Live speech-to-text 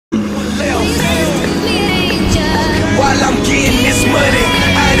while I'm getting this money.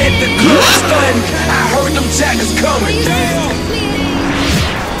 Out at the club stunting, I heard them jackers coming.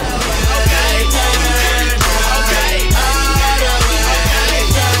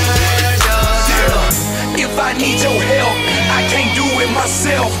 If I need your help, I can't do it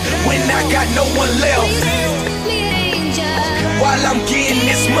myself when I got no one left. While I'm getting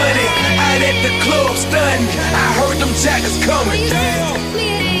this money, out at the club stunting, I heard them jackers coming.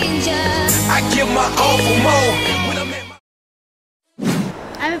 I give my all for more when I'm at my...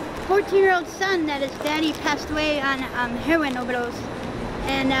 I have a 14-year-old son that his daddy passed away on heroin overdose.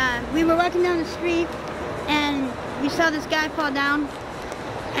 And we were walking down the street and we saw this guy fall down.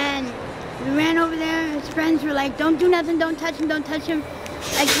 And we ran over there. His friends were like, don't do nothing, don't touch him, don't touch him.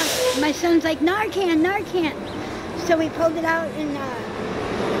 My son's like, Narcan, Narcan. So we pulled it out and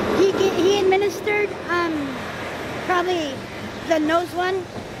he administered probably the nose one,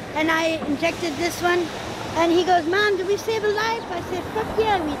 and I injected this one. And he goes, Mom, did we save a life? I said, fuck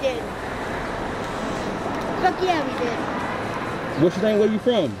yeah, we did. Fuck yeah, we did. What's your name? Where you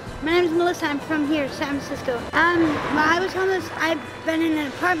from? My name is Melissa. I'm from here, San Francisco. Well, I was homeless. I've been in an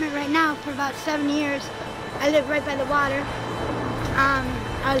apartment right now for about 7 years. I live right by the water.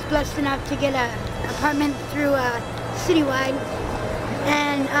 I was blessed enough to get an apartment through Citywide.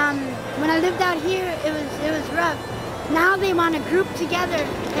 And when I lived out here, it was rough. Now they want to group together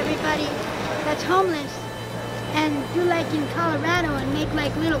everybody that's homeless and do like in Colorado and make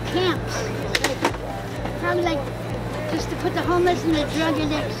like little camps. Like, probably like just to put the homeless and the drug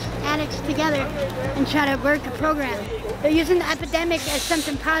addicts together and try to work a program. They're using the epidemic as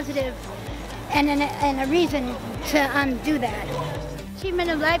something positive and a reason to do that. Achievement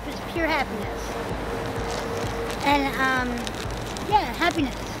of life is pure happiness. And yeah,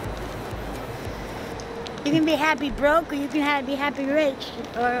 happiness. You can be happy broke or you can be happy rich,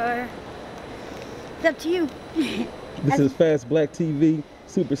 or it's up to you. This is Fast Black TV.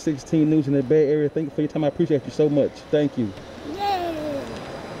 Super 16 News in the Bay Area. Thank you for your time. I appreciate you so much. Thank you. Yay!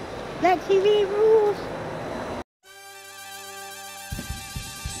 Black TV rules.